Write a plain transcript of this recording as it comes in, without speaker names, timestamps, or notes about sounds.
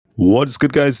What's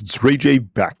good, guys? It's Rey-Jay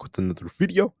back with another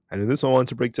video, and in this one I want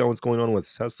to break down what's going on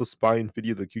with Tesla, SPY,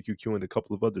 Nvda, the QQQ, and a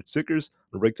couple of other tickers.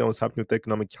 I'll break down what's happening with the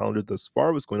economic calendar thus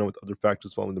far, what's going on with other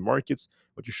factors following the markets,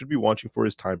 what you should be watching for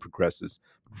as time progresses.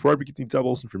 Before I begin the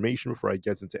devil's information, before I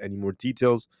get into any more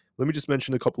details, let me just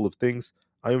mention a couple of things.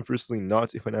 I am firstly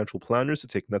not a financial planner, so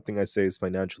take nothing I say as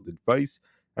financial advice.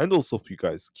 And also, if you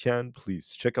guys can, please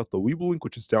check out the Webull link,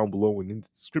 which is down below and in the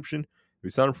description. If you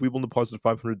sign up for Webull and deposit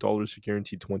 $500, you're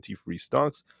guaranteed 20 free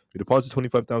stocks. If you deposit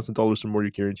 $25,000 or more,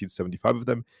 you're guaranteed 75 of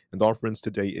them. And the offer ends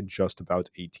today in just about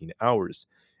 18 hours.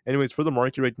 Anyways, for the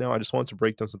market right now, I just wanted to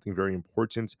break down something very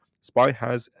important. SPY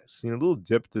has seen a little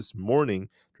dip this morning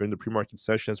during the pre-market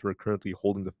session as we're currently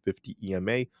holding the 50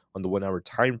 EMA on the 1 hour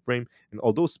time frame. And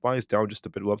although SPY is down just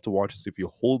a bit, we'll have to watch and see if you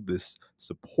hold this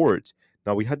support.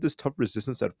 Now, we had this tough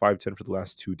resistance at 510 for the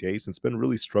last 2 days, and it's been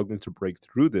really struggling to break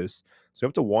through this. So you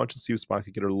have to watch and see if SPY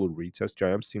could get a little retest here.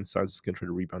 I am seeing signs it's going to try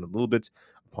to rebound a little bit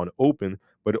upon open,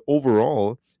 but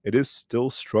overall, it is still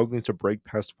struggling to break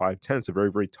past 510. It's a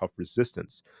very, very tough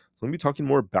resistance. So I'm going to be talking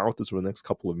more about this over the next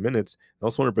couple of minutes. I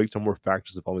also want to break down more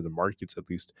factors that follow the markets, at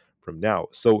least from now.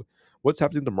 So what's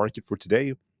happening in the market for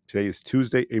today? Today is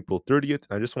Tuesday, April 30th.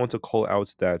 And I just want to call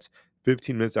out that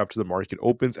 15 minutes after the market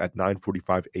opens at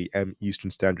 9:45 a.m. Eastern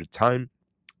Standard Time,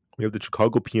 we have the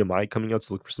Chicago PMI coming out,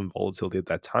 so look for some volatility at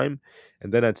that time.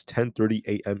 And then at 10:30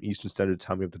 a.m. Eastern Standard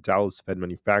Time, we have the Dallas Fed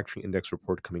Manufacturing Index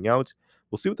report coming out.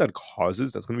 We'll see what that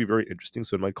causes. That's going to be very interesting,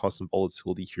 so it might cause some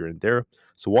volatility here and there.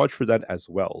 So watch for that as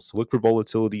well. So look for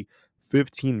volatility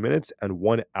 15 minutes and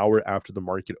 1 hour after the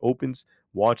market opens.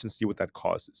 Watch and see what that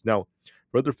causes. Now,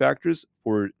 for other factors,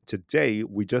 for today,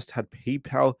 we just had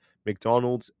PayPal,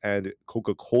 McDonald's, and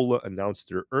Coca-Cola announce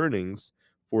their earnings.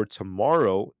 For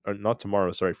tomorrow, or not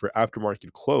tomorrow, sorry, for after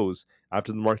market close.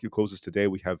 After the market closes today,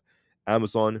 we have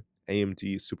Amazon,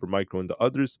 AMD, Supermicro, and the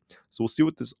others. So we'll see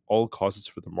what this all causes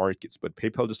for the markets. But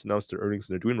PayPal just announced their earnings,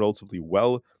 and they're doing relatively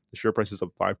well. The share price is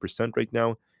up 5% right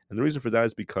now. And the reason for that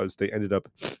is because they ended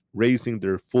up raising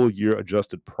their full year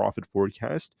adjusted profit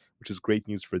forecast, which is great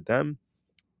news for them.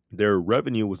 Their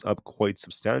revenue was up quite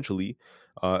substantially.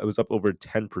 It was up over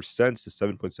 10% to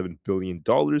 $7.7 billion.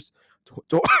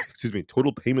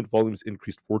 Total payment volumes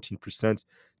increased 14%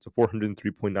 to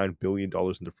 $403.9 billion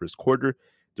in the first quarter.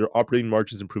 Their operating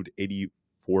margins improved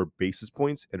 84 basis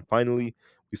points. And finally,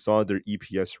 we saw their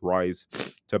EPS rise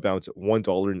to about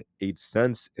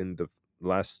 $1.08 in the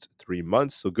last 3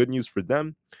 months. So good news for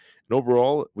them. And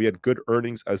overall, we had good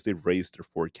earnings as they raised their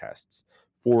forecasts.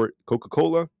 For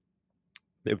Coca-Cola,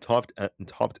 they've topped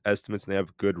estimates, and they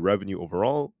have good revenue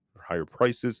overall, higher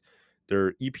prices.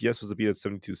 Their EPS was a beat at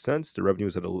 72 cents. Their revenue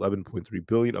was at 11.3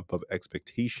 billion, above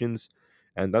expectations,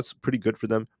 and that's pretty good for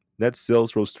them. Net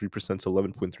sales rose 3% to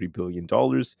 $11.3 billion,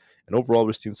 and overall,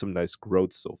 we're seeing some nice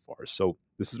growth so far. So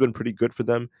this has been pretty good for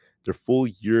them. Their full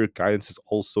year guidance is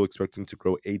also expecting to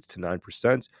grow 8 to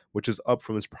 9%, which is up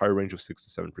from its prior range of 6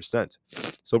 to 7%.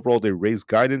 So overall, they raised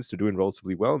guidance. They're doing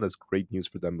relatively well, and that's great news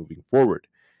for them moving forward.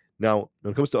 Now,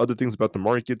 when it comes to other things about the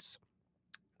markets,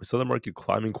 we saw the market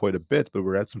climbing quite a bit, but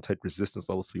we're at some tight resistance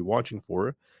levels to be watching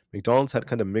for. McDonald's had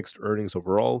kind of mixed earnings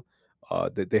overall.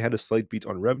 They had a slight beat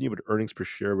on revenue, but earnings per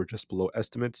share were just below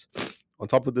estimates. On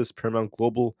top of this, Paramount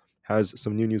Global has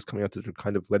some new news coming out that they're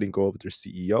kind of letting go of their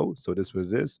CEO, so it is what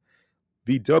it is.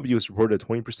 VW has reported a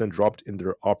 20% drop in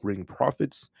their operating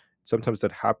profits. Sometimes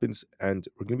that happens, and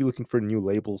we're going to be looking for new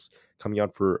labels coming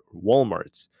out for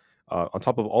Walmart's. On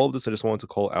top of all of this, I just wanted to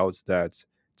call out that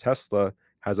Tesla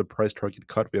has a price target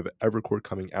cut. We have Evercore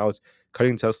coming out,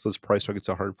 cutting Tesla's price target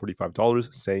to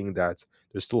 $145, saying that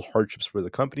there's still hardships for the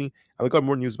company. And we got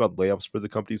more news about layoffs for the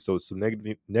company, so some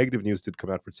negative news did come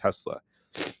out for Tesla.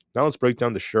 Now let's break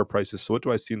down the share prices. So what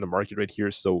do I see in the market right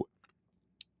here? So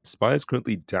SPY is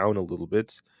currently down a little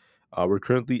bit. We're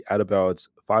currently at about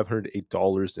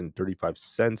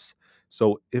 $508.35.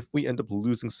 So if we end up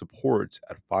losing support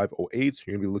at 508,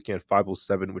 you're going to be looking at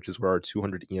 507, which is where our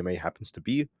 200 EMA happens to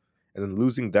be. And then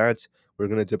losing that, we're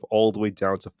going to dip all the way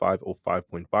down to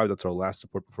 505.5. That's our last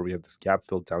support before we have this gap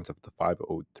filled down to the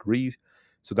 503.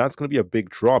 So that's going to be a big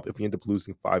drop if we end up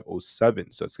losing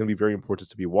 507. So it's going to be very important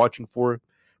to be watching for.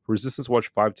 For resistance watch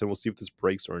 510, we'll see if this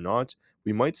breaks or not.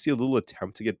 We might see a little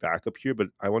attempt to get back up here, but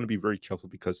I want to be very careful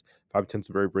because 510 is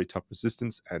a very, very tough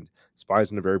resistance, and SPY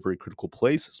is in a very, very critical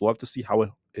place. So we'll have to see how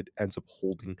it ends up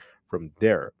holding from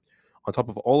there. On top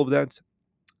of all of that,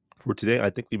 for today, I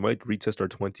think we might retest our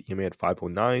 20 EMA at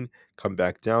 509, come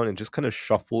back down, and just kind of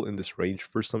shuffle in this range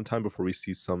for some time before we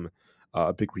see some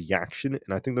big reaction.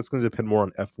 And I think that's going to depend more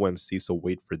on FOMC, so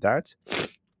wait for that.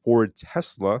 For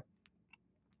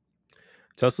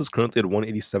Tesla's currently at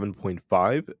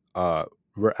 187.5.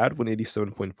 we're at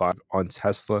 187.5 on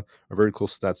Tesla. We're very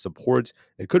close to that support.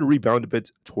 It could rebound a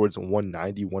bit towards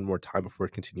 190 one more time before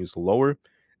it continues lower.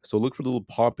 So look for a little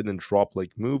pop in and drop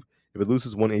like move. If it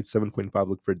loses 187.5,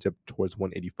 look for a dip towards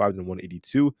 185 and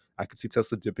 182. I could see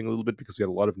Tesla dipping a little bit because we had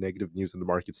a lot of negative news and the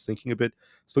market's sinking a bit.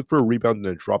 So look for a rebound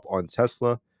and a drop on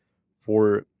Tesla.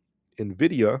 For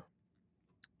Nvda,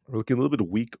 we're looking a little bit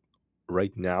weak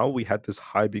right now. We had this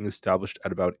high being established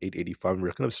at about 885, and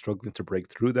we're kind of struggling to break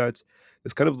through that.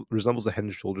 This kind of resembles the head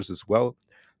and shoulders as well.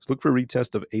 So look for a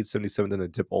retest of 877, then a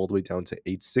dip all the way down to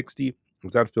 860.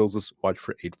 If that fills us, watch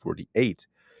for 848.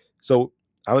 So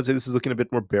I would say this is looking a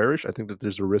bit more bearish. I think that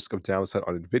there's a risk of downside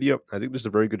on Nvidia. I think there's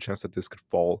a very good chance that this could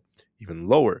fall even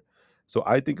lower. So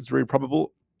I think it's very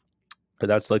probable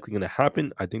that's likely going to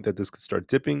happen. I think that this could start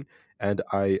dipping, and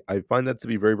I find that to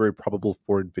be very, very probable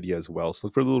for Nvidia as well. So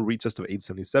look for a little retest of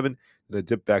 877, then a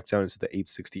dip back down into the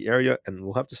 860 area, and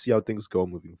we'll have to see how things go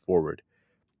moving forward.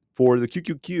 For the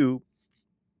QQQ,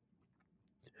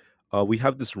 we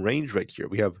have this range right here.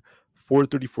 We have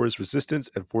 434 as resistance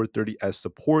and 430 as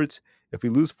support. If we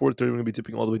lose 430, we're going to be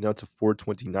dipping all the way down to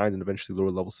 429 and eventually lower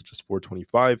levels such as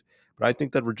 425. But I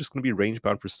think that we're just going to be range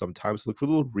bound for some time. So look for a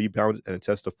little rebound and a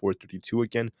test of 432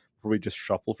 again before we just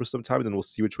shuffle for some time, and then we'll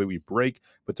see which way we break.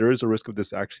 But there is a risk of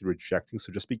this actually rejecting,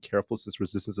 so just be careful since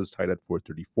resistance is tight at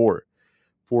 434.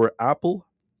 For Apple's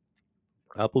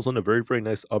on a very, very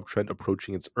nice uptrend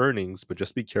approaching its earnings, but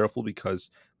just be careful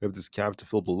because we have this gap to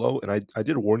fill below. And I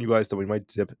did warn you guys that we might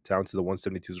dip down to the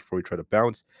 172s before we try to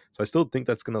bounce. So I still think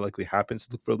that's going to likely happen. So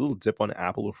look for a little dip on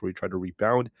Apple before we try to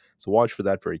rebound. So watch for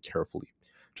that very carefully.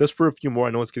 Just for a few more,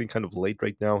 I know it's getting kind of late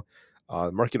right now.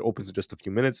 The market opens in just a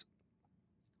few minutes.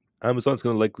 Amazon's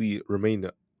going to likely remain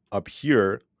up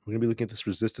here. We're going to be looking at this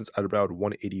resistance at about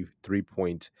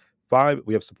 183.5.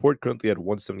 We have support currently at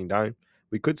 179.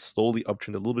 We could slowly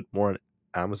uptrend a little bit more on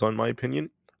Amazon, in my opinion,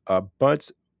 but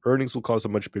earnings will cause a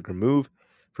much bigger move.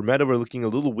 For Meta, we're looking a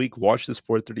little weak. Watch this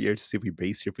 430 area to see if we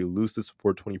base here. If we lose this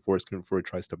 424, it's going before it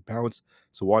tries to bounce.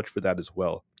 So watch for that as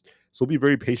well. So be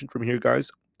very patient from here,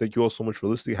 guys. Thank you all so much for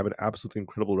listening. Have an absolutely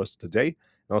incredible rest of the day.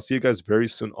 And I'll see you guys very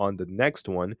soon on the next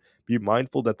one. Be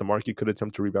mindful that the market could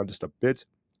attempt to rebound just a bit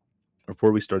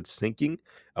before we start sinking.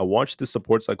 Watch the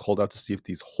supports I called out to see if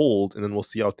these hold, and then we'll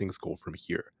see how things go from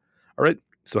here. All right,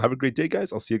 so have a great day,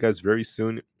 guys. I'll see you guys very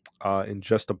soon in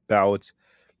just about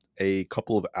a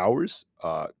couple of hours.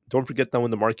 Don't forget that when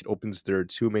the market opens, there are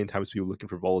two main times people looking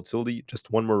for volatility.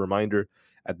 Just one more reminder,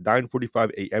 at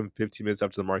 9:45 a.m., 15 minutes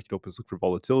after the market opens, look for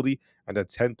volatility, and at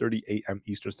 10:30 a.m.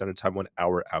 Eastern Standard Time, 1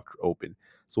 hour after open.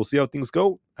 So we'll see how things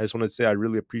go. I just want to say I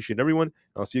really appreciate everyone, and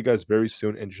I'll see you guys very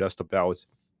soon in just about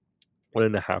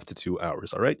 1.5 to 2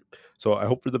 hours. All right, so I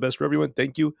hope for the best for everyone.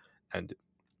 Thank you, and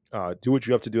do what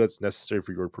you have to do that's necessary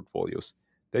for your portfolios.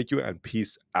 Thank you, and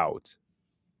peace out.